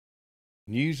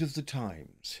News of the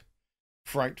Times,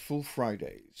 Frightful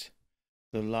Fridays,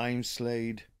 the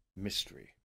Limeslade Mystery.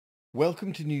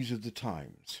 Welcome to News of the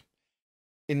Times.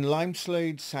 In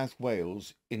Limeslade South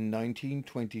Wales in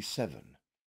 1927,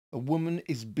 a woman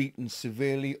is beaten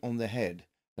severely on the head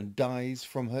and dies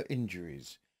from her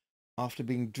injuries after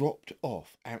being dropped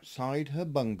off outside her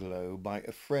bungalow by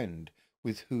a friend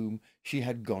with whom she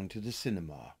had gone to the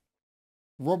cinema.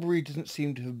 Robbery doesn't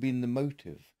seem to have been the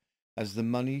motive, as the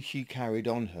money she carried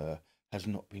on her has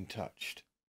not been touched.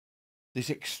 This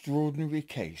extraordinary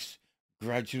case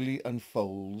gradually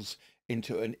unfolds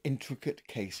into an intricate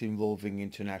case involving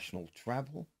international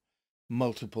travel,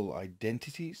 multiple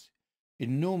identities,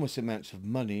 enormous amounts of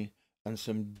money, and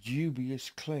some dubious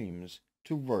claims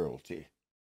to royalty.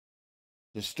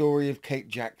 The story of Kate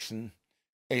Jackson,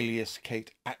 alias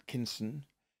Kate Atkinson,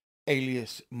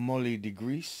 alias Molly de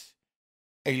Grease,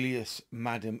 alias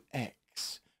Madam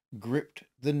X, gripped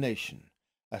the nation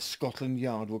as Scotland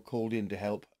Yard were called in to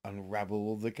help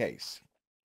unravel the case.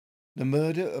 The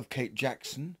murder of Kate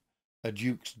Jackson, a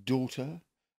duke's daughter,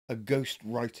 a ghost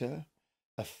writer,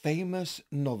 a famous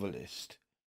novelist,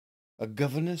 a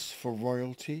governess for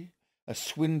royalty, a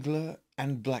swindler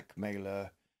and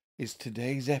blackmailer, is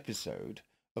today's episode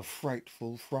of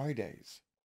Frightful Fridays.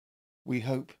 We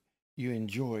hope you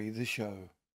enjoy the show.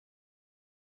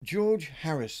 George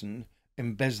Harrison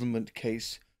embezzlement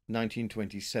case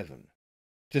 1927.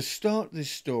 To start this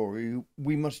story,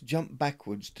 we must jump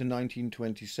backwards to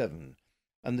 1927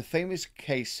 and the famous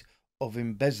case of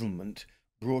embezzlement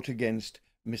brought against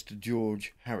Mr.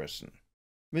 George Harrison.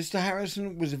 Mr.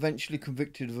 Harrison was eventually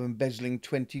convicted of embezzling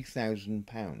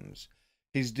 £20,000.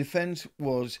 His defence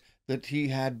was that he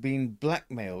had been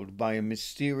blackmailed by a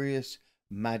mysterious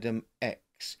Madam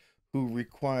X, who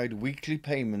required weekly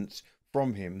payments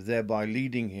from him, thereby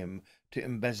leading him to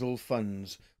embezzle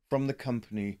funds from the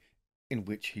company in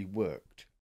which he worked.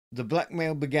 The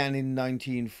blackmail began in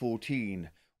 1914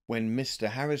 when Mr.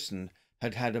 Harrison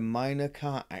had had a minor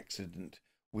car accident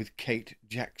with Kate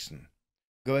Jackson.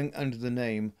 Going under the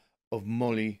name of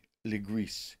Molly de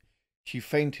Grease, she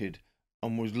fainted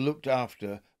and was looked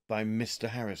after by Mr.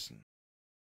 Harrison.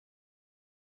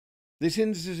 This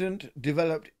incident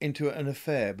developed into an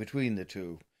affair between the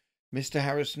two. Mr.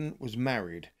 Harrison was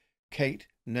married. Kate,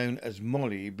 known as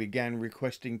Molly, began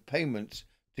requesting payments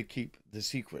to keep the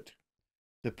secret.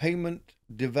 The payment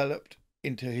developed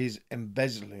into his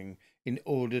embezzling in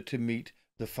order to meet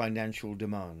the financial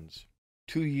demands.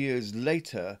 2 years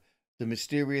later, the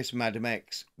mysterious Madam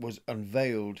X was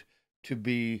unveiled to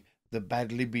be the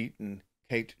badly beaten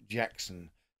Kate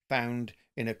Jackson, found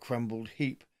in a crumbled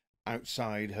heap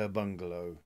outside her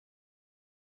bungalow.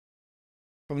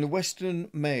 From the Western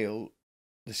Mail,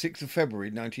 the 6th of February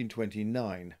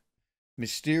 1929,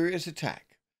 mysterious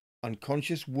attack,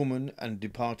 unconscious woman and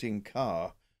departing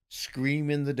car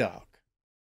scream in the dark.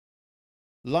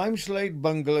 Limeslade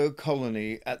bungalow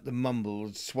colony at the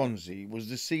Mumbles, Swansea, was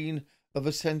the scene of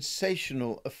a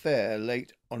sensational affair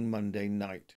late on Monday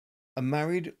night. A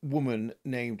married woman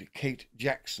named Kate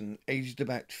Jackson, aged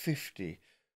about 50,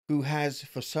 who has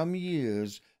for some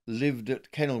years lived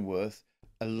at Kenilworth,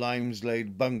 a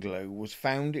Limeslade bungalow, was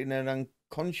found in an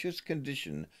unconscious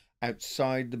condition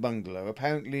outside the bungalow,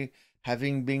 apparently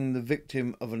having been the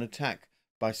victim of an attack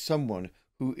by someone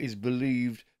who is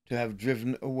believed to have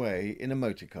driven away in a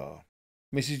motor car.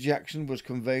 Mrs. Jackson was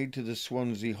conveyed to the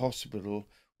Swansea hospital,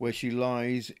 where she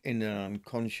lies in an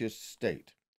unconscious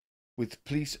state, with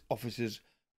police officers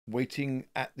waiting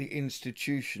at the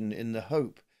institution in the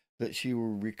hope that she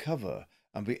will recover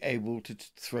and be able to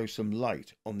throw some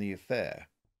light on the affair.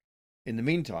 In the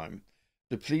meantime,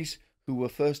 the police, who were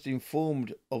first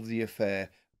informed of the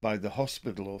affair by the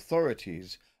hospital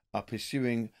authorities, are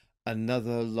pursuing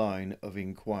another line of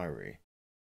inquiry.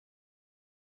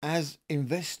 As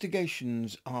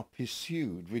investigations are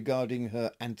pursued regarding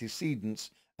her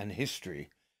antecedents and history,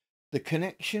 the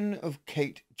connection of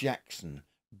Kate Jackson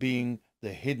being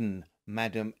the hidden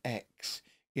Madam X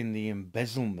in the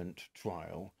embezzlement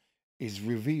trial is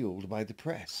revealed by the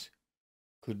press.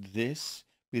 Could this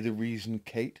be the reason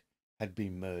Kate had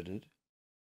been murdered?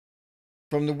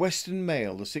 From the Western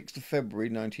Mail, the 6th of February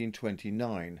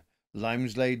 1929,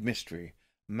 Limeslade Mystery,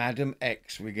 Madam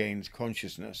X regains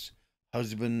consciousness,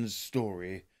 husband's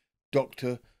story,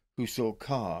 doctor who saw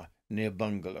car near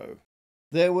bungalow.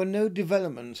 There were no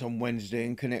developments on Wednesday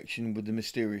in connection with the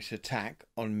mysterious attack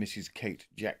on Mrs. Kate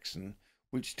Jackson,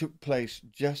 which took place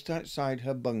just outside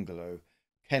her bungalow,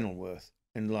 Kenilworth,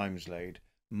 in Limeslade,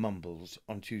 Mumbles,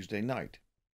 on Tuesday night.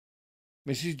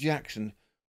 Mrs. Jackson,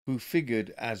 who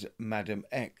figured as Madam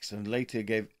X and later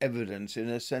gave evidence in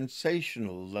a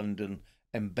sensational London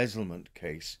embezzlement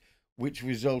case, which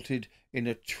resulted in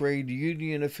a trade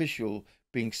union official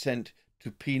being sent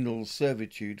to penal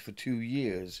servitude for 2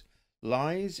 years,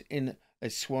 lies in a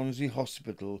Swansea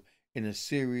hospital in a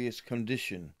serious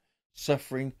condition,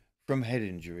 suffering from head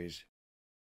injuries.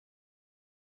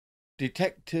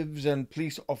 Detectives and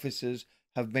police officers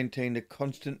have maintained a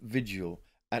constant vigil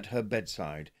at her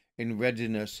bedside in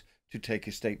readiness to take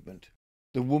a statement.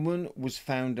 The woman was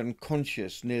found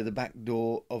unconscious near the back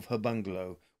door of her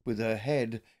bungalow, with her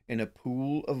head in a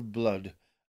pool of blood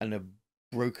and a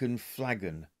broken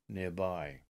flagon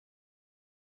nearby.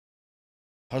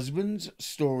 Husband's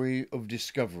story of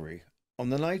discovery. On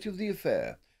the night of the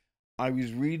affair, I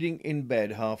was reading in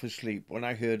bed half asleep when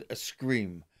I heard a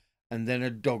scream and then a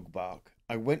dog bark.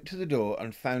 I went to the door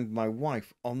and found my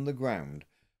wife on the ground,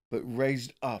 but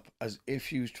raised up as if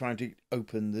she was trying to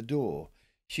open the door.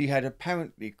 She had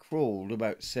apparently crawled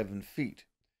about 7 feet.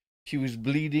 She was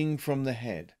bleeding from the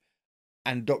head,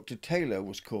 and Dr. Taylor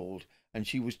was called, and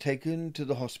she was taken to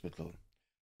the hospital.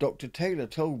 Dr. Taylor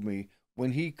told me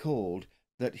when he called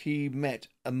that he met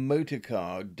a motor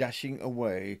car dashing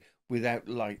away without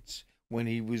lights when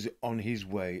he was on his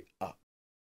way up.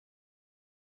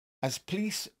 As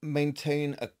police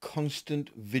maintain a constant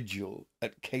vigil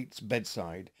at Kate's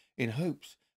bedside in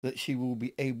hopes that she will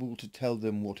be able to tell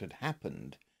them what had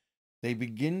happened, they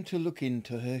begin to look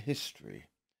into her history.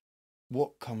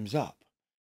 What comes up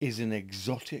is an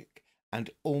exotic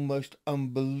and almost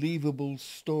unbelievable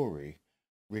story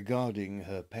regarding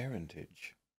her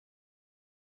parentage.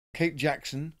 Kate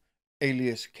Jackson,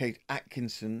 alias Kate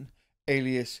Atkinson,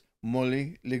 alias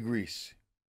Molly Legris.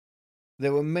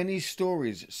 There were many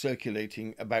stories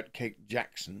circulating about Kate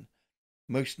Jackson,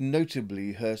 most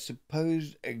notably her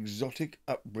supposed exotic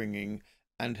upbringing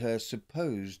and her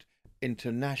supposed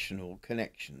international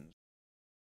connections.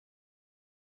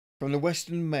 From the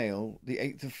Western Mail, the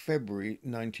 8th of February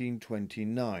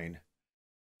 1929.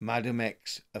 Madam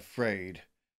X afraid.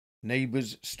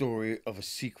 Neighbour's story of a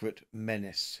secret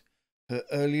menace. Her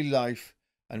early life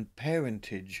and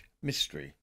parentage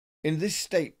mystery. In this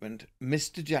statement,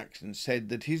 Mr. Jackson said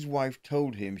that his wife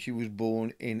told him she was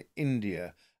born in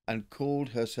India and called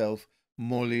herself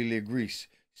Molly Legris,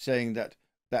 saying that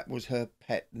that was her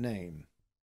pet name.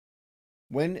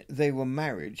 When they were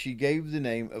married, she gave the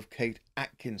name of Kate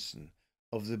Atkinson,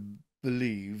 of the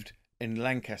believed in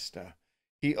Lancaster.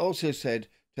 He also said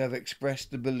to have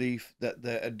expressed the belief that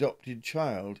their adopted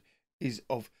child is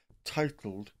of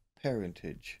titled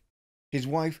parentage. His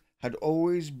wife had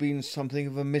always been something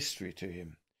of a mystery to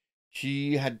him.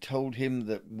 She had told him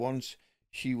that once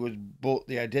she was bought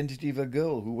the identity of a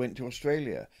girl who went to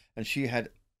Australia, and she had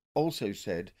also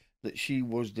said that she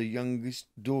was the youngest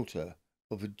daughter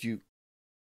of a duke.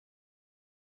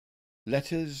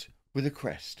 Letters with a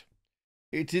crest.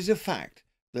 It is a fact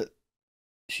that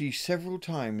she several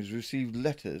times received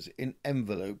letters in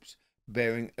envelopes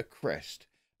bearing a crest,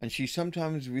 and she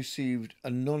sometimes received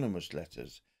anonymous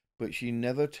letters, but she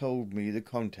never told me the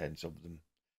contents of them,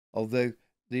 although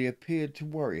they appeared to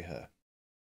worry her.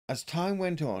 As time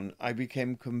went on, I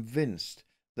became convinced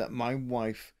that my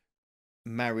wife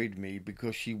married me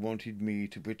because she wanted me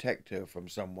to protect her from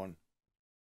someone.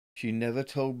 She never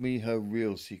told me her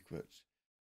real secrets,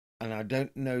 and I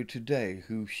don't know today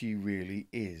who she really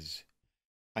is.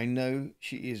 I know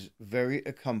she is very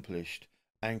accomplished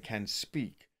and can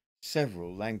speak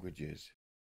several languages.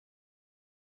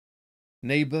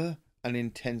 Neighbour and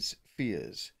intense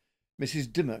fears.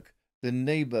 Mrs. Dimmock, the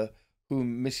neighbour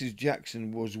whom Mrs.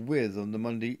 Jackson was with on the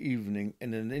Monday evening,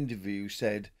 in an interview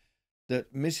said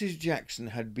that Mrs. Jackson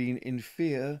had been in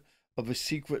fear of a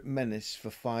secret menace for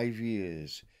 5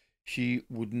 years. She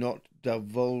would not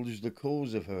divulge the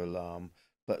cause of her alarm,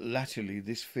 but latterly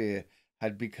this fear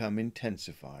had become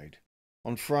intensified.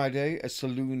 On Friday, a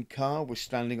saloon car was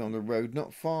standing on the road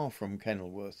not far from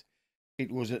Kenilworth.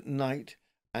 It was at night,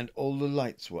 and all the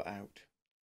lights were out.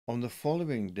 On the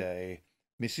following day,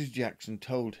 Mrs. Jackson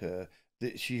told her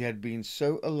that she had been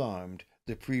so alarmed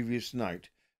the previous night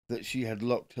that she had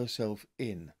locked herself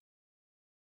in.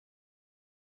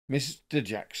 Mr.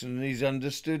 Jackson is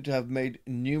understood to have made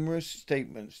numerous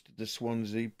statements to the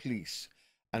Swansea police,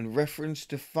 and reference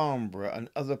to Farnborough and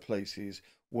other places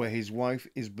where his wife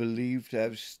is believed to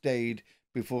have stayed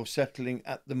before settling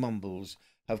at the Mumbles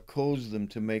have caused them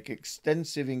to make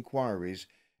extensive inquiries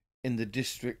in the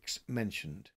districts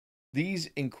mentioned. These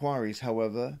inquiries,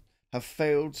 however, have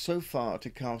failed so far to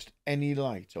cast any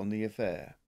light on the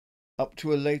affair. Up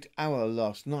to a late hour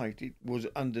last night it was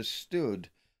understood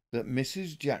that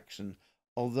Mrs. Jackson,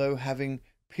 although having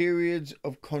periods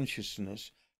of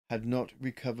consciousness, had not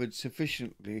recovered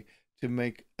sufficiently to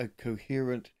make a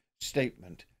coherent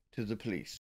statement to the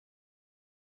police.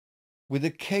 With a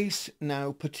case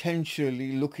now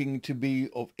potentially looking to be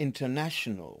of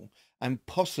international and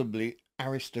possibly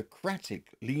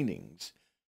aristocratic leanings,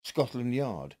 Scotland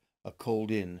Yard are called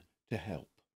in to help.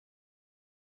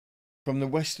 From the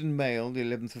Western Mail, the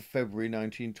 11th of February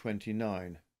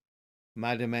 1929.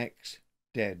 Madam X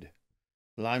dead.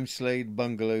 Limeslade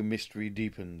bungalow mystery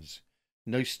deepens.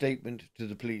 No statement to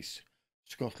the police.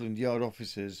 Scotland Yard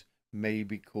officers may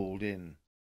be called in.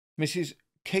 Mrs.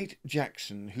 Kate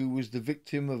Jackson, who was the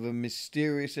victim of a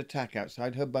mysterious attack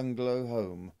outside her bungalow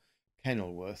home,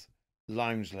 Kenilworth,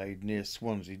 Limeslade near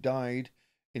Swansea, died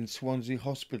in Swansea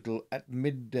Hospital at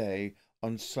midday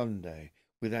on Sunday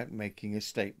without making a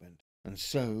statement. And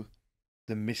so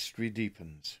the mystery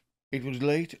deepens. It was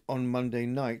late on Monday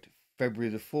night,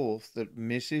 February the 4th, that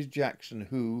Mrs. Jackson,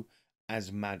 who,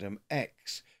 as Madam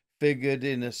X, figured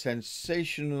in a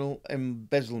sensational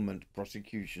embezzlement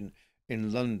prosecution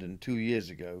in London 2 years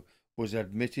ago, was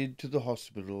admitted to the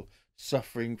hospital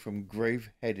suffering from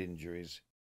grave head injuries.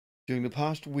 During the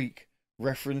past week,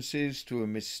 references to a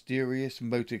mysterious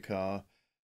motor car,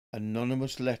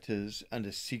 anonymous letters and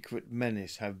a secret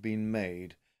menace have been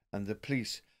made, and the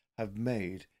police have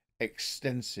made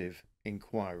extensive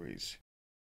inquiries.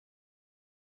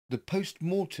 The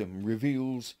post-mortem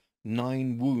reveals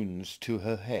 9 wounds to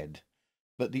her head,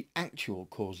 but the actual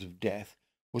cause of death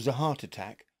was a heart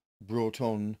attack brought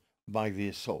on by the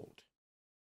assault.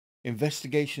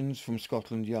 Investigations from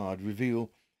Scotland Yard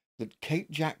reveal that Kate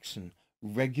Jackson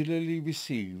regularly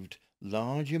received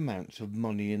large amounts of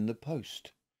money in the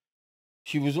post.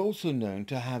 She was also known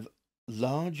to have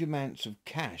large amounts of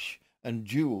cash and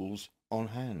jewels on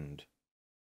hand.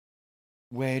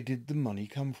 Where did the money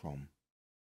come from?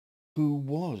 Who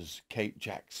was Kate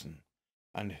Jackson,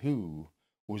 and who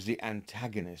was the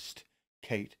antagonist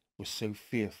Kate was so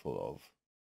fearful of?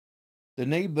 The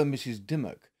neighbour, Mrs.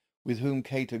 Dimmock, with whom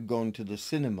Kate had gone to the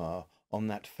cinema on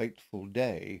that fateful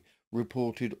day,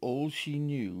 reported all she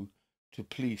knew to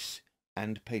police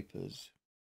and papers.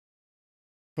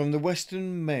 From the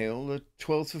Western Mail, the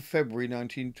 12th of February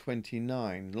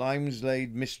 1929,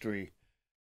 Limeslade Mystery.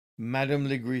 Madame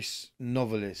Legris,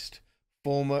 novelist,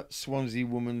 former Swansea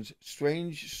woman's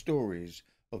strange stories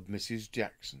of Mrs.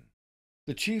 Jackson.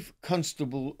 The Chief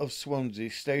Constable of Swansea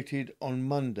stated on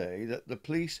Monday that the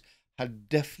police had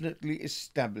definitely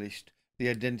established the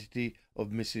identity of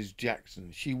Mrs.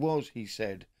 Jackson. She was, he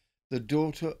said, the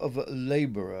daughter of a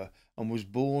labourer and was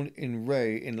born in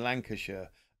Ray in Lancashire,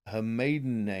 her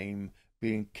maiden name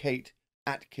being Kate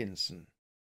Atkinson.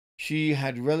 She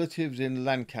had relatives in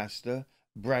Lancaster,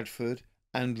 Bradford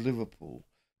and Liverpool,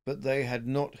 but they had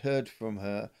not heard from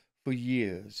her for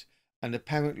years and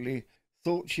apparently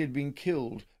thought she had been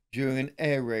killed during an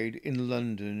air raid in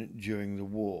London during the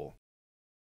war.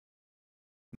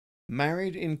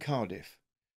 Married in Cardiff,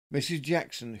 Mrs.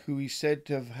 Jackson, who is said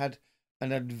to have had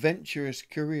an adventurous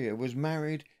career, was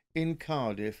married in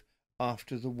Cardiff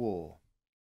after the war.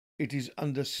 It is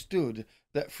understood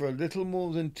that for a little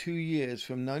more than 2 years,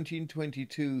 from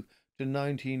 1922 to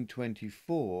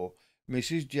 1924,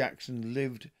 Mrs. Jackson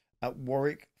lived at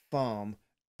Warwick Farm,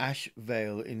 Ash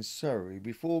Vale in Surrey.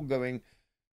 Before going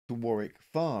to Warwick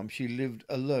Farm, she lived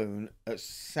alone at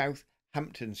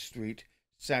Southampton Street,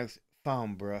 South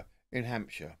Farnborough in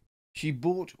Hampshire. She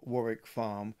bought Warwick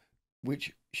Farm,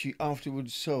 which she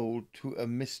afterwards sold to a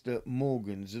Mr.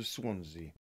 Morgans of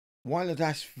Swansea. While at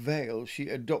Ash Vale, she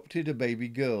adopted a baby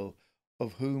girl,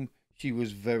 of whom she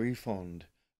was very fond.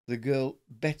 The girl,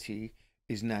 Betty,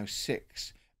 is now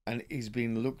 6 and is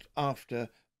being looked after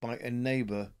by a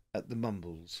neighbour at the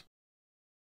Mumbles.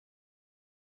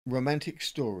 Romantic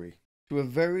story. To a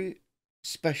very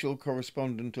special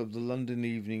correspondent of the London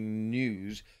Evening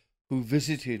News who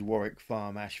visited Warwick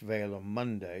Farm, Ash Vale on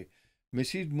Monday,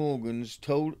 Mrs. Morgans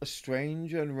told a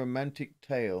strange and romantic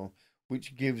tale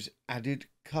which gives added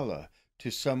colour to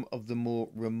some of the more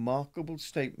remarkable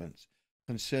statements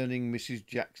concerning Mrs.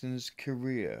 Jackson's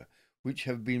career which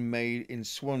have been made in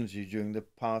Swansea during the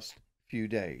past few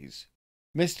days.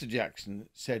 Mr. Jackson,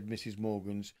 said Mrs.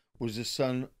 Morgans, was the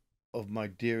son of my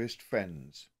dearest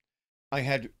friends. I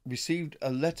had received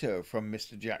a letter from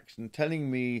Mr. Jackson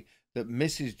telling me that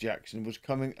Mrs. Jackson was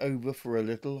coming over for a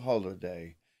little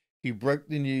holiday. He broke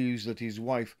the news that his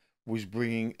wife was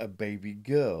bringing a baby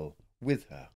girl with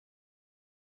her.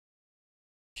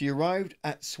 She arrived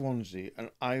at Swansea, and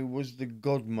I was the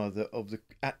godmother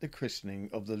at the christening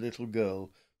of the little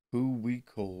girl who we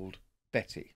called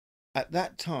Betty. At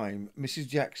that time, Mrs.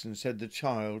 Jackson said the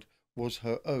child was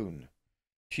her own.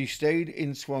 She stayed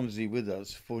in Swansea with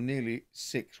us for nearly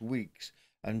 6 weeks,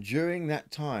 and during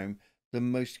that time the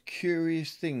most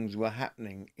curious things were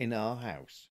happening in our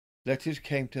house. Letters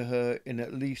came to her in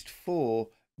at least 4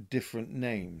 different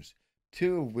names,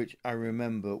 2 of which I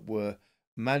remember were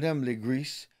Madame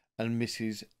Legris and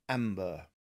Mrs. Amber.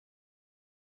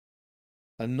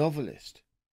 A novelist.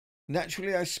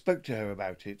 Naturally, I spoke to her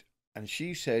about it, and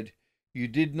she said, "You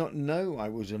did not know I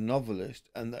was a novelist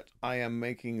and that I am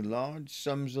making large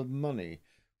sums of money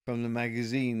from the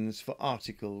magazines for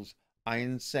articles I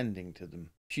am sending to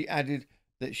them." She added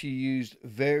that she used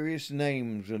various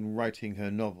names when writing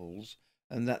her novels,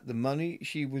 and that the money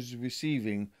she was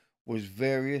receiving was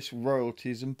various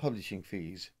royalties and publishing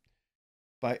fees.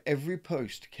 By every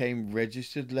post came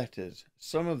registered letters,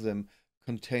 some of them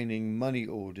containing money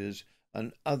orders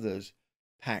and others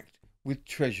packed with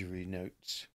treasury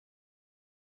notes.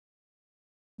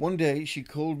 One day she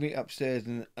called me upstairs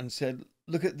and said,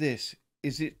 "Look at this.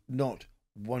 Is it not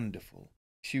wonderful?"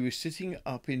 She was sitting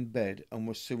up in bed and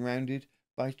was surrounded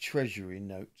by treasury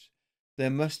notes. There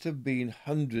must have been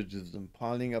hundreds of them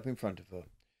piling up in front of her.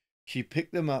 She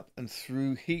picked them up and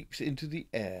threw heaps into the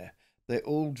air. They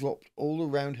all dropped all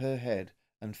around her head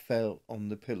and fell on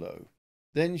the pillow.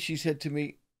 Then she said to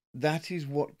me, "That is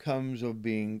what comes of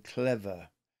being clever.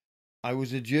 I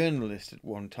was a journalist at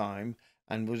one time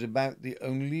and was about the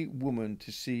only woman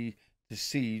to see the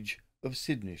siege of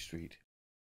Sydney Street."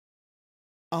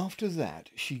 After that,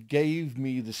 she gave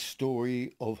me the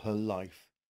story of her life.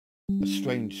 A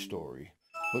strange story,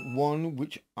 but one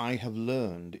which I have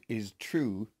learned is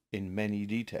true in many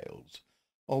details,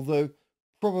 although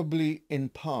probably in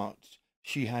parts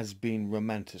she has been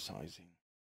romanticizing.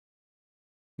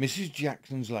 Mrs.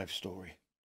 Jackson's life story.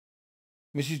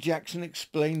 Mrs. Jackson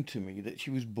explained to me that she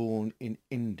was born in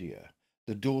India,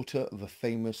 the daughter of a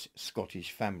famous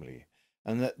Scottish family,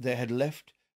 and that they had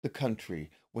left the country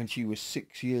when she was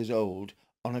 6 years old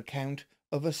on account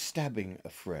of a stabbing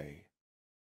affray.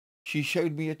 She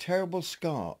showed me a terrible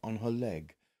scar on her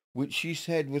leg, which she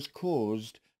said was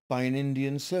caused by an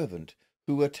Indian servant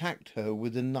who attacked her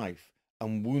with a knife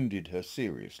and wounded her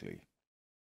seriously.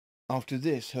 After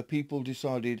this, her people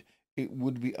decided it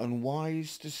would be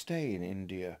unwise to stay in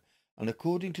India, and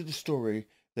according to the story,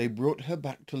 they brought her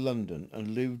back to London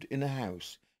and lived in a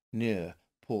house near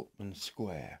Portman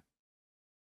Square.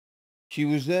 She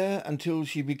was there until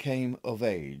she became of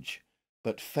age,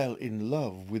 but fell in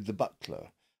love with the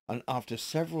butler, and after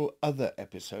several other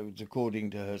episodes, according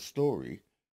to her story,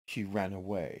 she ran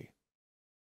away.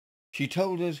 She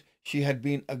told us she had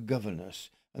been a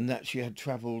governess and that she had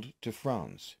travelled to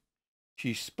France.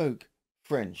 She spoke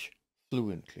French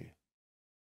fluently.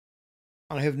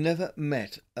 I have never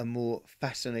met a more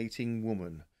fascinating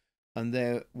woman, and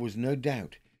there was no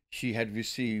doubt she had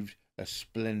received a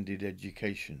splendid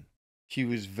education. She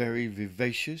was very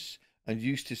vivacious and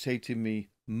used to say to me,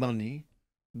 "Money?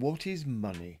 What is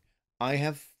money? I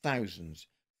have thousands,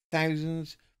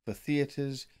 thousands for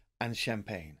theatres and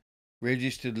champagne."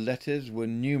 Registered letters were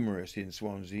numerous in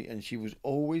Swansea, and she was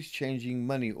always changing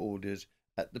money orders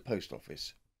at the post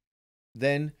office.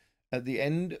 Then, at the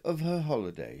end of her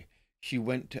holiday, she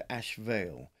went to Ash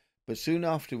Vale, but soon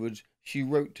afterwards she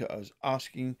wrote to us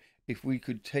asking if we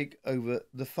could take over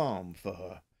the farm for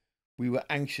her. We were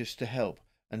anxious to help,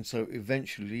 and so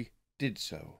eventually did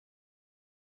so.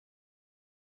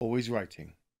 Always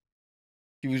writing.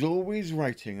 She was always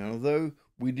writing, and although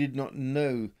we did not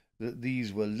know that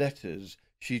these were letters,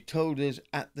 she told us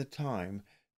at the time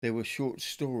they were short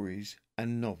stories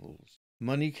and novels.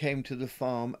 Money came to the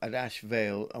farm at Ash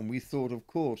Vale, and we thought, of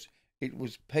course, it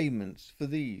was payments for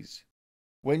these.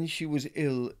 When she was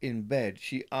ill in bed,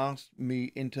 she asked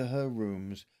me into her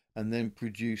rooms and then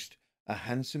produced a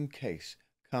handsome case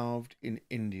carved in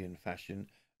Indian fashion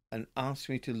and asked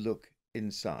me to look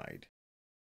inside.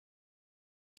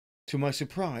 To my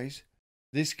surprise,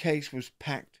 this case was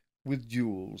packed with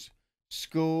jewels,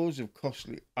 scores of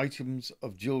costly items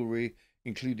of jewellery,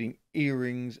 including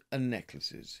earrings and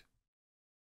necklaces.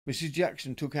 Mrs.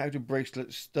 Jackson took out a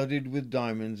bracelet studded with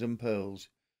diamonds and pearls.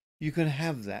 "You can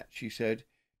have that," she said.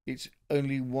 "It's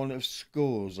only one of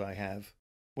scores I have."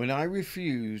 When I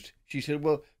refused, she said,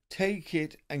 "Well, take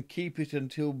it and keep it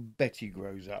until Betty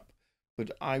grows up,"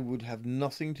 but I would have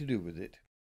nothing to do with it.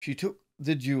 She took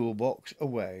the jewel box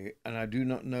away, and I do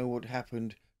not know what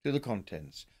happened to the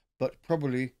contents, but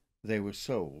probably they were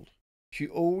sold. She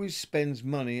always spends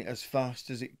money as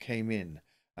fast as it came in,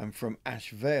 and from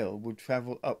Ash Vale would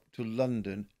travel up to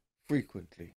London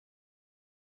frequently.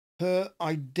 Her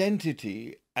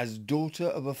identity as daughter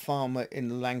of a farmer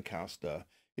in Lancaster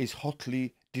is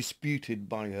hotly disputed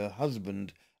by her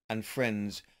husband and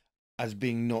friends as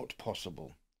being not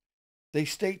possible. They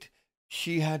state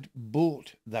She had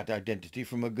bought that identity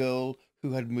from a girl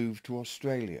who had moved to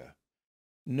Australia.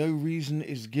 No reason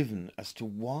is given as to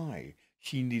why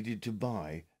she needed to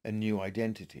buy a new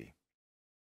identity.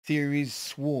 Theories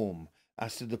swarm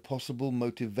as to the possible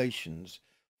motivations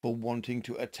for wanting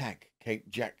to attack Kate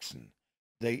Jackson.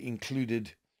 They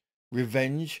included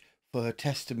revenge for her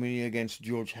testimony against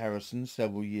George Harrison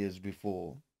several years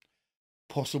before,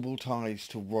 possible ties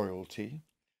to royalty,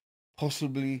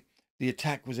 possibly the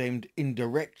attack was aimed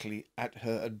indirectly at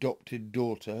her adopted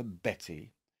daughter,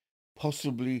 Betty,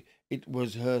 possibly it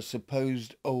was her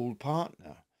supposed old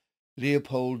partner,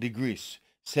 Leopold de Gris,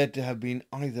 said to have been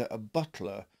either a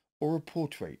butler or a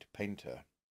portrait painter.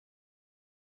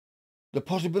 The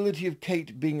possibility of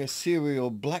Kate being a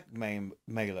serial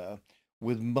blackmailer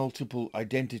with multiple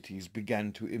identities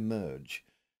began to emerge.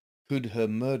 Could her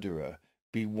murderer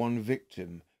be one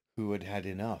victim who had had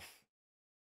enough?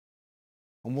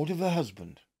 And what of her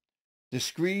husband? The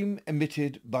scream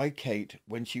emitted by Kate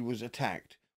when she was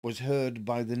attacked was heard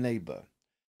by the neighbour.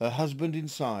 Her husband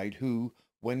inside, who,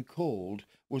 when called,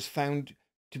 was found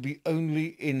to be only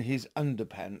in his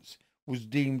underpants, was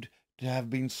deemed to have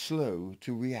been slow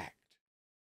to react.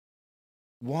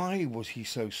 Why was he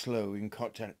so slow in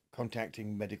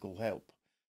contacting medical help?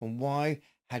 And why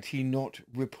had he not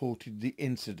reported the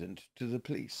incident to the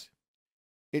police?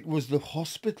 It was the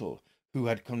hospital who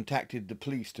had contacted the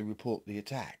police to report the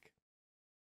attack.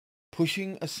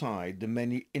 Pushing aside the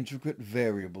many intricate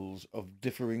variables of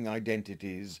differing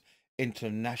identities,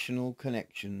 international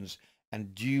connections,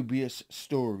 and dubious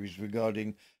stories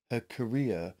regarding her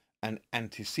career and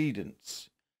antecedents,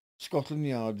 Scotland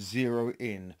Yard zero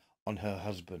in on her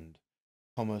husband,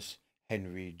 Thomas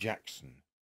Henry Jackson,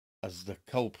 as the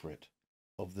culprit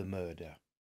of the murder.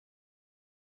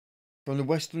 From the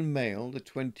Western Mail, the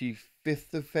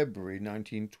 25th of February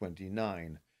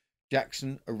 1929.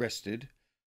 Jackson arrested.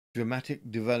 Dramatic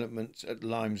developments at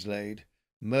Limeslade.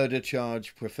 Murder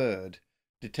charge preferred.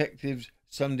 Detectives'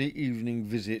 Sunday evening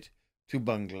visit to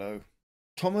bungalow.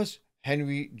 Thomas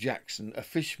Henry Jackson, a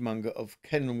fishmonger of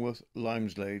Kenilworth,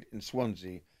 Limeslade in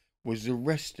Swansea, was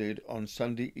arrested on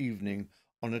Sunday evening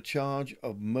on a charge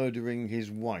of murdering his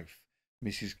wife,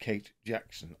 Mrs. Kate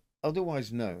Jackson,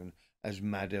 otherwise known as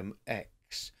Madam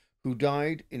X, who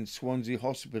died in Swansea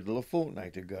Hospital a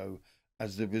fortnight ago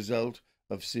as the result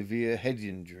of severe head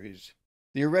injuries.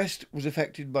 The arrest was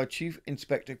effected by Chief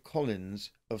Inspector Collins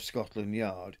of Scotland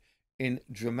Yard in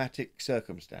dramatic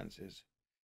circumstances.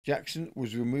 Jackson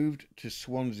was removed to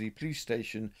Swansea Police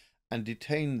Station and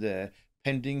detained there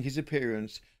pending his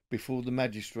appearance before the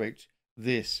magistrate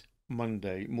this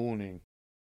Monday morning.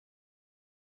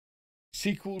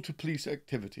 Sequel to police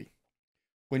activity.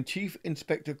 When Chief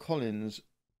Inspector Collins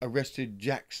arrested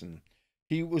Jackson,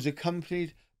 he was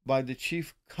accompanied by the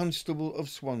Chief Constable of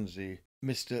Swansea,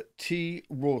 Mr. T.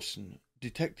 Rawson,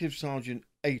 Detective Sergeant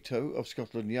Ato of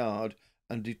Scotland Yard,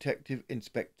 and Detective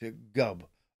Inspector Gubb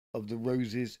of the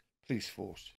Roses Police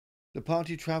Force. The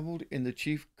party travelled in the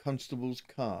Chief Constable's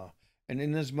car, and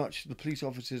inasmuch the police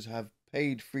officers have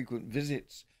paid frequent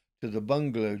visits to the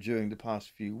bungalow during the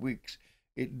past few weeks,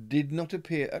 it did not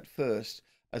appear at first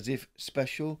as if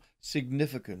special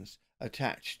significance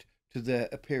attached to their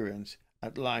appearance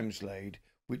at Limeslade,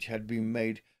 which had been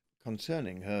made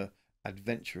concerning her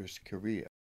adventurous career.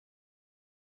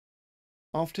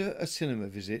 After a cinema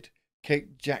visit,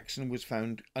 Kate Jackson was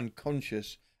found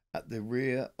unconscious at the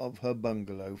rear of her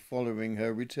bungalow following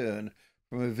her return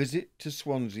from a visit to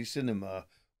Swansea Cinema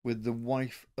with the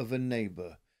wife of a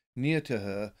neighbour. Near to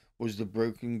her was the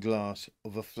broken glass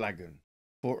of a flagon.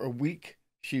 For a week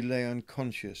she lay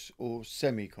unconscious or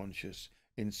semi-conscious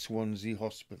in Swansea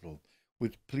Hospital,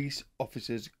 with police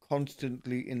officers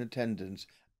constantly in attendance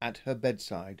at her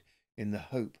bedside in the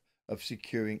hope of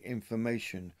securing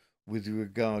information with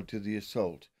regard to the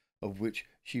assault of which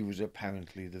she was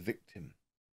apparently the victim.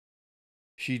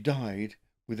 She died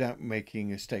without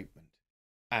making a statement,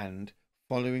 and,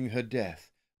 following her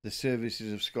death, the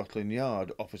services of Scotland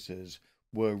Yard officers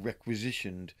were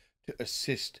requisitioned to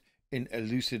assist in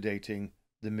elucidating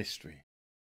the mystery.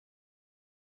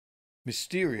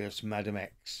 Mysterious Madam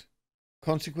X.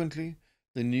 Consequently,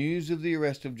 the news of the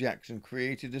arrest of Jackson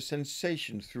created a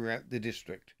sensation throughout the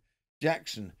district.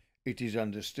 Jackson, it is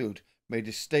understood, made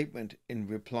a statement in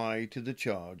reply to the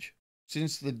charge.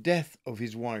 Since the death of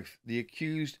his wife, the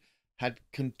accused had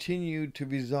continued to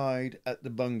reside at the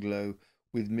bungalow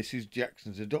with Mrs.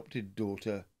 Jackson's adopted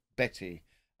daughter, Betty,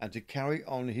 and to carry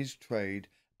on his trade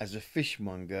as a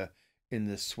fishmonger in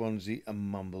the Swansea and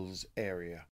Mumbles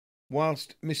area.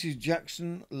 Whilst Mrs.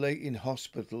 Jackson lay in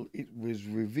hospital, it was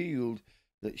revealed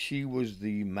that she was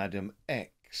the Madam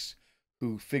X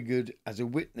who figured as a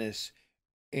witness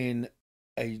in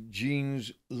a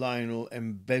Jeans Lionel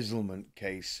embezzlement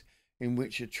case in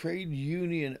which a trade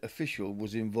union official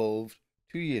was involved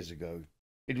 2 years ago.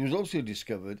 It was also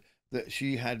discovered that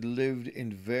she had lived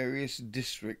in various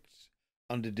districts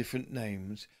under different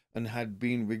names and had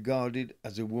been regarded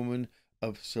as a woman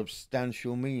of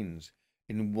substantial means.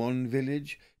 In one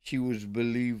village, she was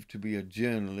believed to be a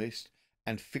journalist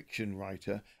and fiction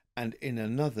writer, and in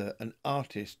another, an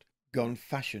artist gone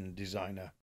fashion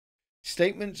designer.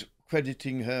 Statements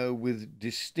crediting her with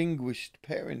distinguished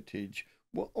parentage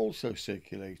were also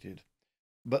circulated,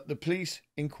 but the police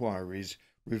inquiries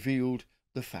revealed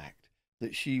the fact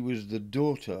that she was the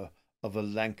daughter of a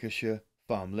Lancashire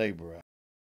farm labourer.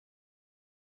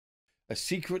 A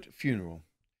secret funeral.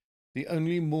 The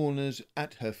only mourners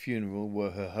at her funeral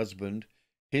were her husband,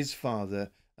 his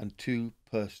father, and 2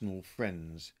 personal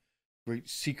friends. Great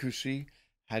secrecy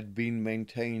had been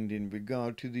maintained in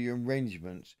regard to the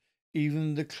arrangements.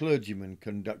 Even the clergyman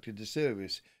conducted the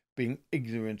service, being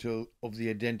ignorant of the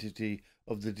identity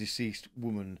of the deceased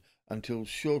woman until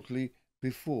shortly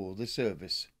before the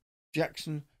service.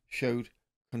 Jackson showed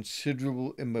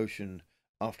considerable emotion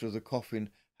after the coffin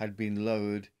had been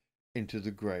lowered into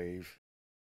the grave.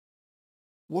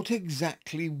 What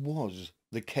exactly was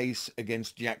the case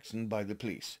against Jackson by the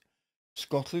police?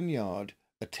 Scotland Yard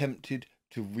attempted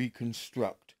to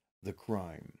reconstruct the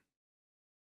crime.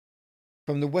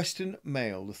 From the Western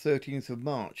Mail, the 13th of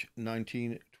March,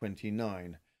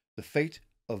 1929, the fate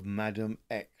of Madam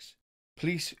X.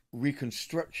 Police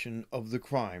reconstruction of the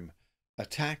crime.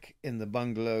 Attack in the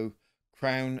bungalow.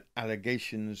 Crown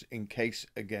allegations in case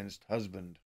against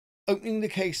husband. Opening the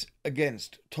case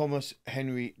against Thomas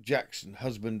Henry Jackson,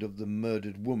 husband of the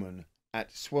murdered woman,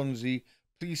 at Swansea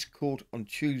Police Court on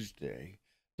Tuesday,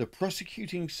 the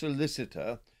prosecuting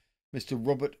solicitor, Mr.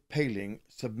 Robert Paling,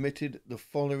 submitted the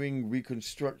following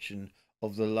reconstruction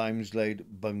of the Limeslade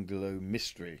bungalow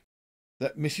mystery.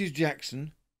 That Mrs.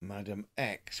 Jackson, Madam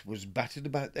X, was battered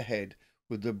about the head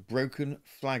with a broken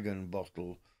flagon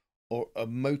bottle or a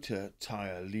motor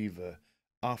tyre lever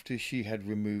after she had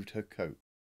removed her coat.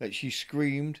 That she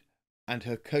screamed and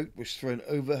her coat was thrown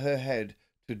over her head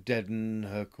to deaden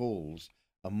her calls,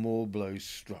 and more blows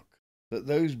struck. That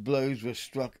those blows were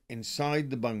struck inside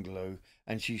the bungalow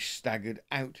and she staggered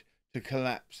out to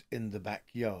collapse in the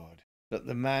backyard. That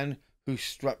the man who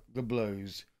struck the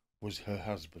blows was her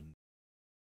husband.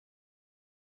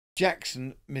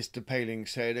 Jackson, Mr. Paling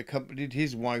said, accompanied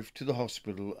his wife to the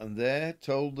hospital and there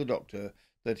told the doctor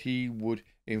that he would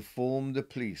inform the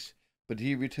police, but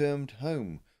he returned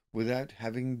home without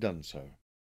having done so.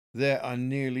 There are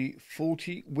nearly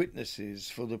 40 witnesses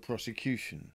for the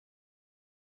prosecution.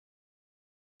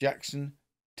 Jackson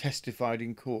testified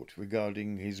in court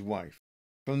regarding his wife.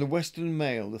 From the Western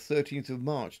Mail, the 13th of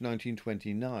March,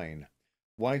 1929,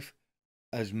 wife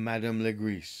as Madame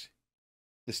Legris.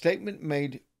 The statement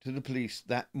made to the police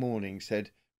that morning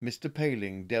said Mr.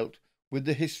 Paling dealt with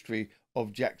the history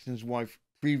of Jackson's wife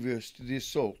previous to the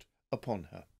assault upon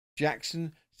her.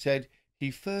 Jackson said he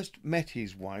first met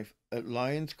his wife at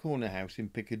Lyons Corner House in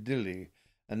Piccadilly,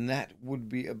 and that would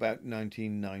be about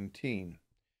 1919.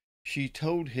 She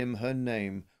told him her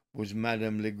name was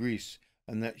Madame Legris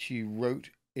and that she wrote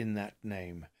in that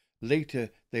name. Later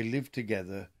they lived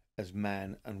together as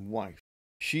man and wife.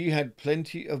 She had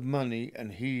plenty of money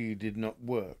and he did not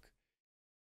work.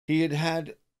 He had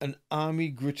had an army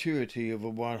gratuity of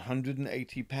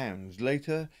 £180.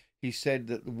 Later he said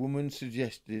that the woman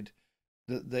suggested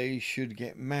that they should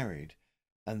get married,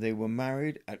 and they were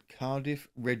married at Cardiff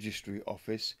Registry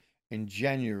Office in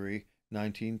January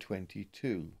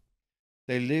 1922.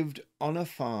 They lived on a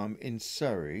farm in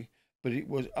Surrey, but it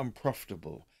was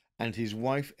unprofitable, and his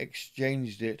wife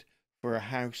exchanged it for a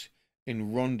house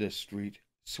in Ronda Street,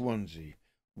 Swansea,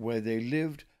 where they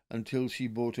lived until she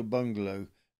bought a bungalow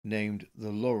named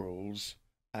The Laurels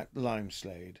at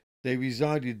Limeslade. They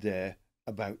resided there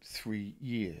about 3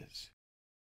 years.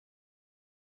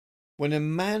 When a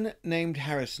man named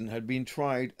Harrison had been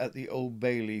tried at the Old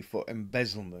Bailey for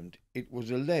embezzlement, it was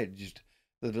alleged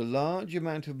that a large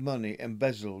amount of money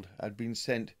embezzled had been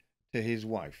sent to his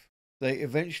wife. They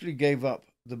eventually gave up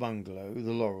the bungalow,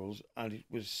 The Laurels, and it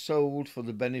was sold for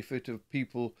the benefit of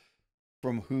people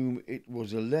from whom it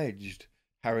was alleged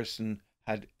Harrison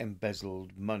had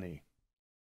embezzled money.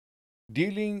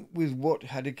 Dealing with what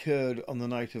had occurred on the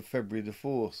night of February the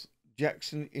 4th,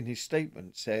 Jackson in his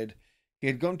statement said he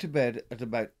had gone to bed at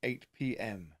about 8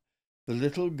 p.m, the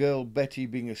little girl Betty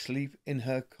being asleep in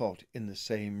her cot in the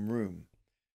same room.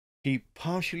 He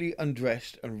partially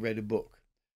undressed and read a book.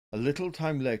 A little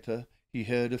time later he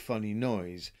heard a funny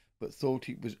noise, but thought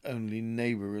it was only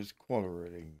neighbours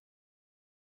quarrelling.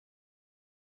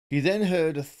 He then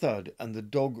heard a thud and the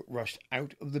dog rushed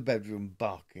out of the bedroom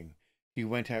barking. He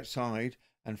went outside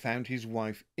and found his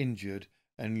wife injured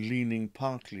and leaning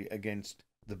partly against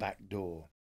the back door.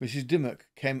 Mrs. Dimmock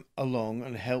came along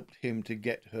and helped him to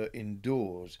get her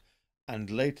indoors, and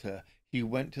later he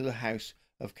went to the house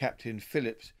of Captain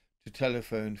Phillips to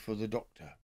telephone for the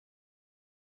doctor.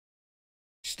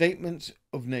 Statements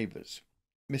of neighbours.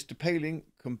 Mr. Paling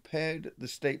compared the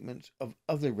statements of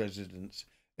other residents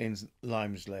in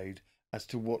Limeslade as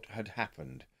to what had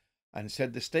happened, and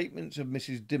said the statements of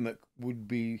Mrs. Dimmock would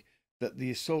be that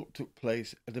the assault took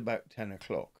place at about 10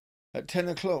 o'clock. At 10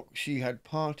 o'clock she had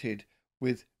parted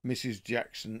with Mrs.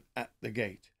 Jackson at the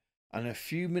gate, and a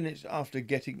few minutes after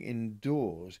getting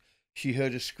indoors she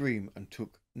heard a scream and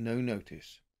took no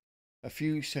notice. A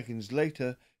few seconds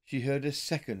later she heard a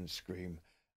second scream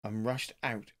and rushed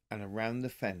out and around the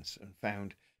fence and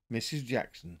found Mrs.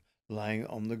 Jackson lying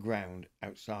on the ground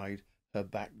outside her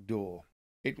back door.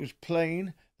 It was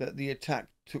plain that the attack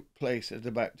took place at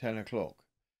about 10 o'clock.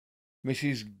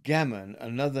 Mrs. Gammon,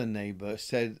 another neighbour,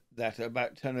 said that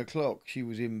about 10 o'clock she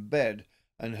was in bed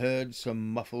and heard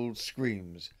some muffled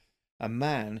screams. A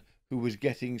man who was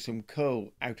getting some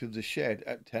coal out of the shed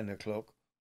at 10 o'clock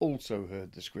also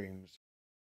heard the screams.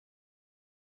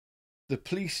 The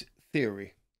police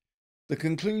theory. The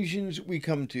conclusions we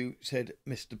come to, said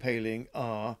Mr. Paling,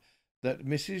 are that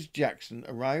Mrs. Jackson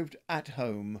arrived at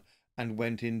home and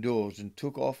went indoors and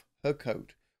took off her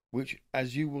coat, which,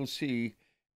 as you will see,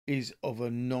 is of a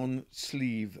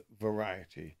non-sleeve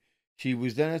variety. She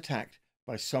was then attacked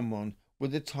by someone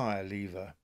with a tire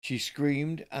lever. She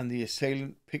screamed and the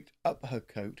assailant picked up her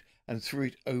coat and threw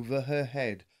it over her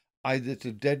head, either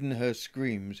to deaden her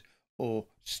screams or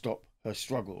stop her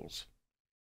struggles.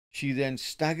 She then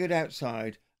staggered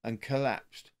outside and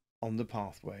collapsed on the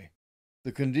pathway.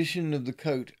 The condition of the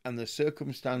coat and the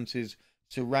circumstances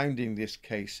surrounding this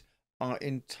case are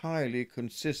entirely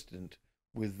consistent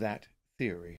with that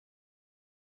theory.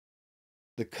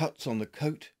 The cuts on the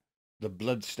coat, the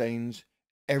bloodstains,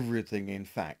 everything in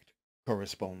fact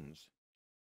corresponds.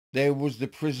 There was the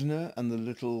prisoner and the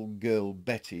little girl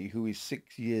Betty, who is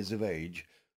 6 years of age,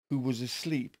 who was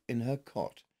asleep in her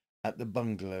cot at the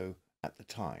bungalow at the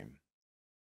time.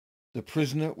 The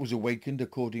prisoner was awakened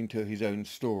according to his own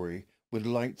story, with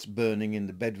lights burning in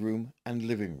the bedroom and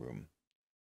living room.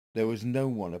 There was no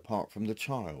one apart from the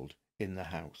child in the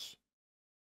house.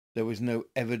 There was no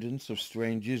evidence of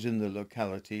strangers in the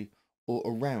locality or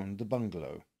around the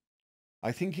bungalow.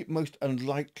 I think it most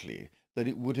unlikely that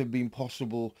it would have been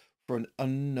possible for an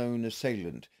unknown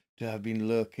assailant to have been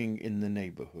lurking in the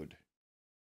neighbourhood.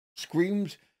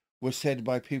 Screams were said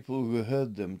by people who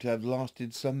heard them to have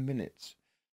lasted some minutes.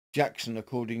 Jackson,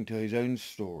 according to his own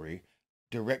story,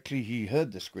 directly he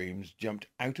heard the screams, jumped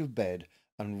out of bed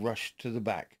and rushed to the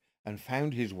back and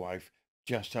found his wife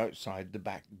just outside the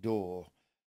back door.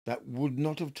 That would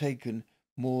not have taken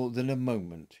more than a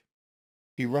moment.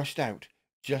 He rushed out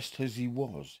just as he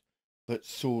was, but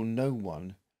saw no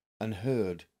one and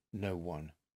heard no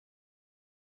one.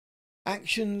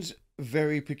 Actions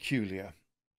very peculiar.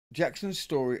 Jackson's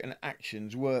story and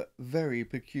actions were very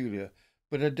peculiar,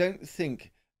 but I don't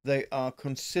think they are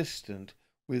consistent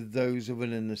with those of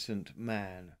an innocent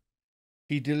man.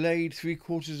 He delayed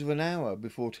 3/4 of an hour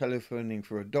before telephoning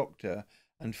for a doctor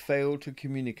and failed to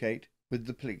communicate with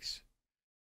the police.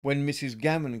 When Mrs.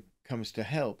 Gammon comes to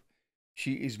help,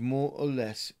 she is more or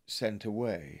less sent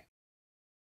away.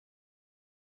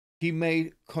 He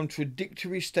made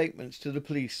contradictory statements to the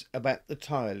police about the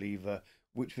tire lever,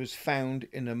 which was found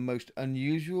in a most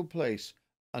unusual place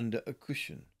under a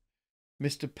cushion.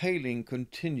 Mr. Paling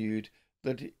continued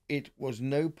that it was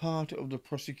no part of the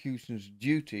prosecution's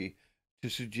duty to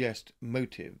suggest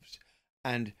motives,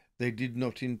 and they did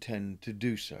not intend to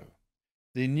do so.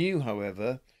 They knew,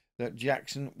 however, that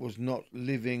Jackson was not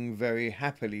living very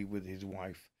happily with his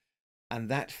wife, and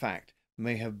that fact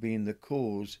may have been the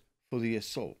cause for the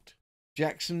assault.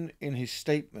 Jackson, in his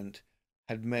statement,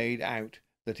 had made out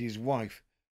that his wife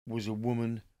was a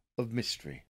woman of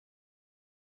mystery.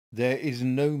 There is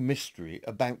no mystery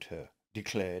about her,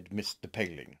 declared Mr.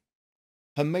 Paling.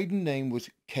 Her maiden name was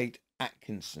Kate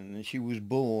Atkinson, and she was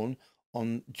born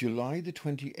on July the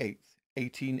 28th,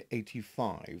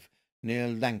 1885, near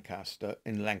Lancaster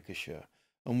in Lancashire,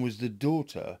 and was the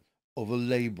daughter of a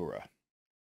labourer.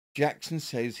 Jackson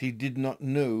says he did not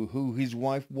know who his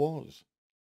wife was.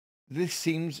 This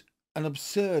seems an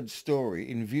absurd story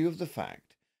in view of the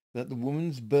fact that the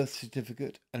woman's birth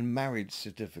certificate and marriage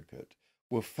certificate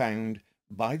were found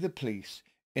by the police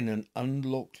in an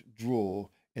unlocked drawer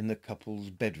in the couple's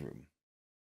bedroom.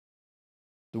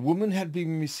 The woman had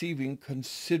been receiving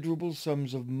considerable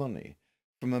sums of money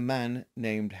from a man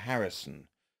named Harrison,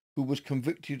 who was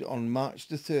convicted on March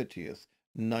the 30th,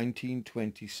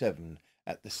 1927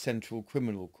 at the Central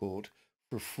Criminal Court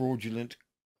for fraudulent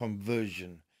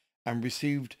conversion and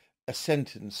received a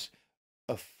sentence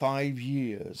of 5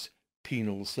 years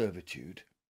penal servitude.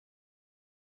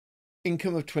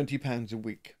 Income of £20 a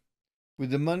week.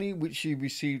 With the money which she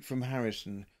received from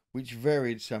Harrison, which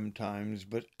varied sometimes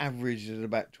but averaged at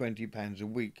about £20 a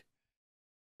week,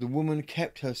 the woman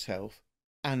kept herself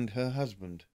and her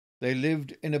husband. They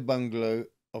lived in a bungalow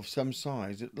of some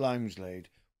size at Limeslade,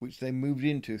 which they moved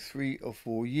into 3 or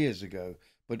 4 years ago,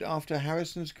 but after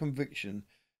Harrison's conviction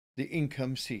the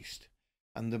income ceased,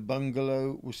 and the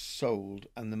bungalow was sold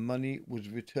and the money was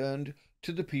returned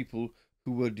to the people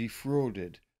who were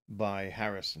defrauded by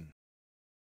Harrison.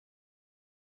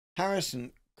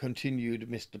 Harrison, continued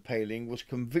Mr. Paling, was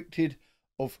convicted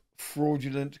of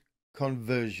fraudulent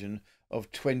conversion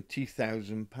of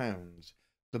 £20,000.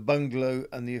 The bungalow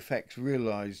and the effects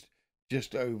realised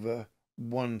just over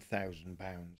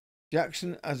 £1,000.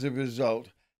 Jackson, as a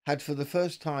result, had for the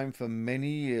first time for many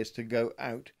years to go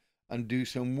out and do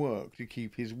some work to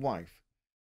keep his wife,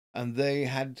 and they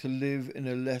had to live in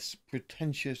a less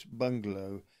pretentious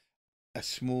bungalow, a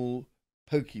small,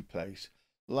 poky place.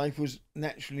 Life was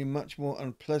naturally much more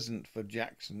unpleasant for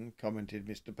Jackson, commented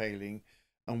Mr. Paling,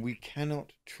 and we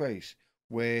cannot trace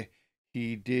where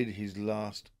he did his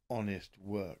last honest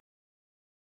work.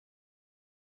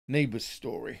 Neighbour's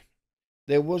story.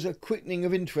 There was a quickening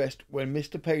of interest when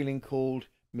Mr. Paling called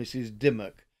Mrs.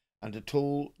 Dimmock, and a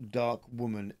tall, dark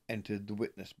woman entered the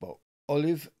witness box.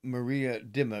 Olive Maria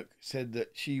Dimmock said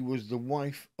that she was the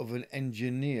wife of an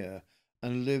engineer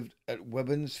and lived at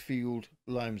Webbernsfield,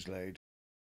 Limeslade.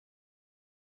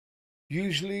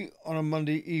 Usually on a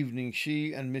Monday evening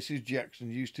she and Mrs. Jackson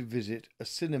used to visit a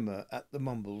cinema at the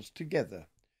Mumbles together.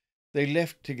 They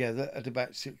left together at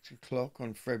about 6 o'clock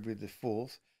on February the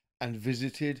 4th and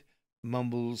visited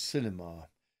Mumbles Cinema.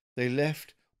 They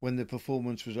left when the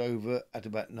performance was over at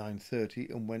about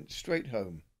 9:30 and went straight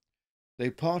home.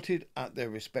 They parted at their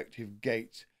respective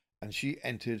gates and she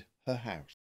entered her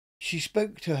house. She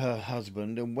spoke to her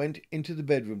husband and went into the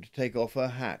bedroom to take off her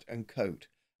hat and coat,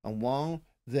 and while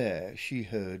there she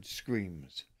heard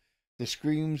screams. The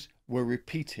screams were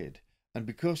repeated, and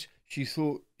because she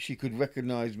thought she could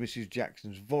recognize Mrs.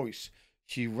 Jackson's voice,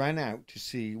 she ran out to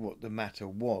see what the matter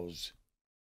was.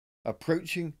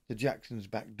 Approaching the Jacksons'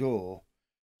 back door,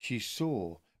 she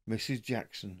saw Mrs.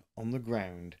 Jackson on the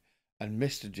ground and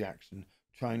Mr. Jackson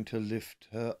trying to lift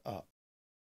her up.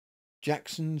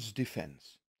 Jackson's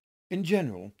defence. In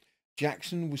general,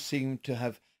 Jackson was seen to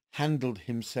have handled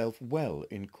himself well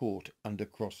in court under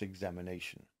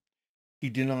cross-examination. He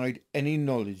denied any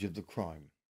knowledge of the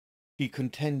crime. He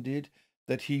contended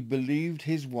that he believed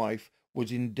his wife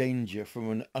was in danger from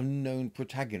an unknown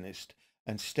protagonist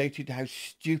and stated how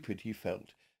stupid he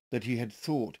felt that he had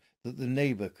thought that the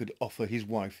neighbour could offer his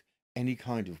wife any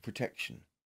kind of protection.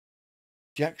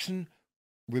 Jackson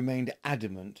remained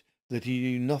adamant that he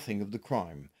knew nothing of the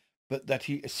crime, but that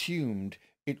he assumed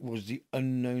it was the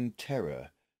unknown terror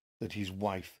that his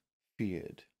wife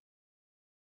feared.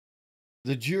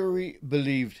 The jury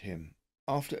believed him.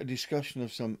 After a discussion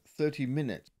of some 30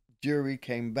 minutes, the jury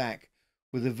came back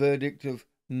with a verdict of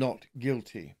not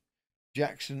guilty.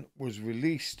 Jackson was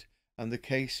released and the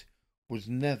case was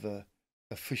never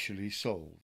officially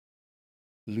solved.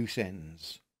 Loose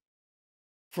ends.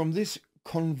 From this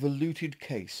convoluted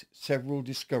case, several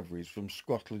discoveries from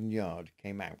Scotland Yard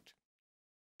came out.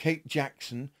 Kate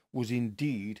Jackson was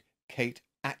indeed Kate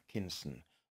Atkinson,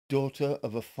 daughter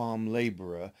of a farm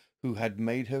labourer who had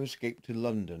made her escape to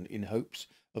London in hopes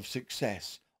of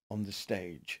success on the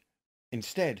stage.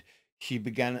 Instead, she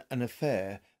began an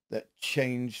affair that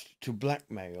changed to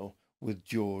blackmail with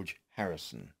George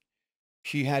Harrison.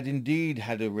 She had indeed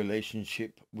had a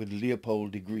relationship with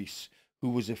Leopold de Gries, who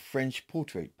was a French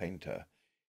portrait painter.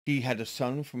 He had a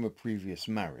son from a previous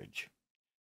marriage.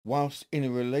 Whilst in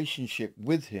a relationship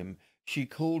with him, she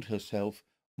called herself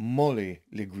Molly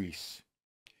Le Gris.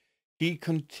 He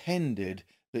contended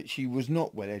that she was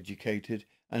not well educated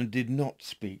and did not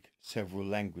speak several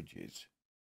languages.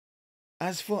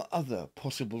 As for other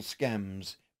possible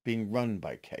scams being run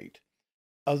by Kate,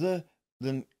 other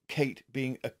than Kate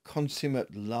being a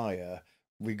consummate liar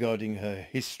regarding her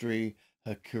history,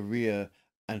 her career,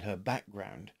 and her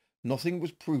background, nothing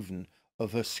was proven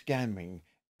of her scamming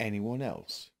anyone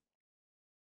else.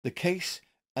 The case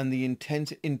and the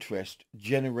intense interest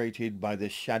generated by the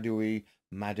shadowy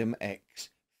Madame X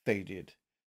faded,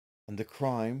 and the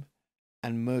crime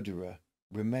and murderer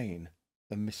remain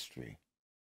a mystery.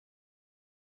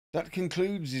 That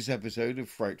concludes this episode of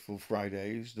Frightful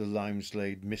Fridays, the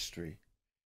Limeslade Mystery.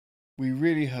 We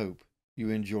really hope you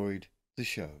enjoyed the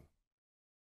show.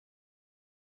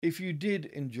 If you did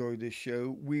enjoy this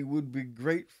show, we would be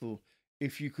grateful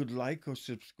if you could like or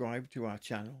subscribe to our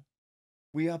channel.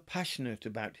 We are passionate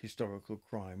about historical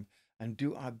crime and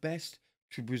do our best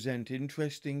to present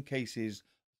interesting cases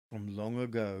from long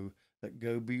ago that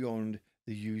go beyond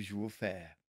the usual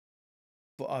fare.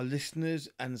 For our listeners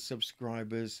and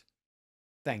subscribers,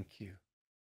 thank you.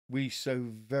 We so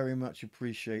very much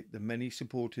appreciate the many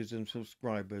supporters and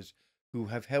subscribers who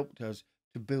have helped us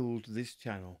to build this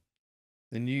channel.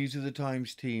 The News of the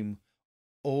Times team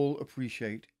all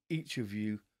appreciate each of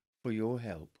you for your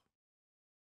help.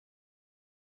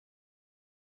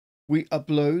 We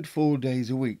upload 4 days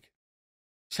a week.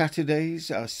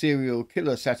 Saturdays are Serial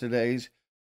Killer Saturdays,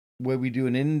 where we do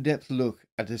an in-depth look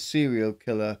at a serial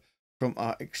killer from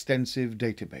our extensive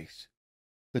database.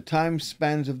 The time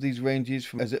spans of these ranges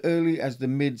from as early as the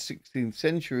mid-16th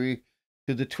century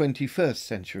to the 21st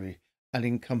century and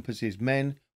encompasses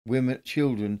men, women,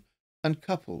 children, and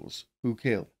couples who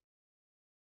kill.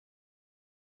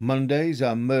 Mondays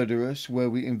are Murderous, where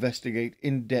we investigate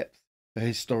in depth a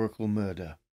historical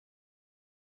murder.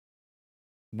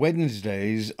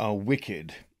 Wednesdays are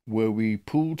Wicked, where we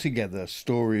pull together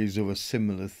stories of a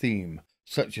similar theme,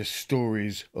 such as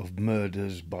stories of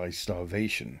murders by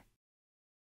starvation.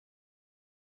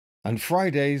 And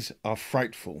Fridays are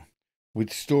Frightful,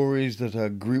 with stories that are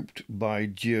grouped by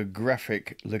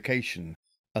geographic location,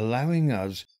 allowing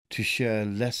us to share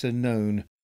lesser-known,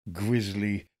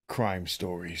 grisly crime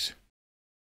stories.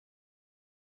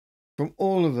 From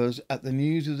all of us at the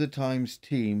News of the Times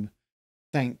team,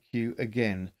 thank you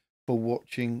again for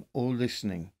watching or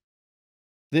listening.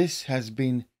 This has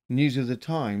been News of the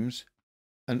Times,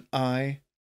 and I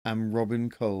am Robin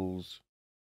Coles.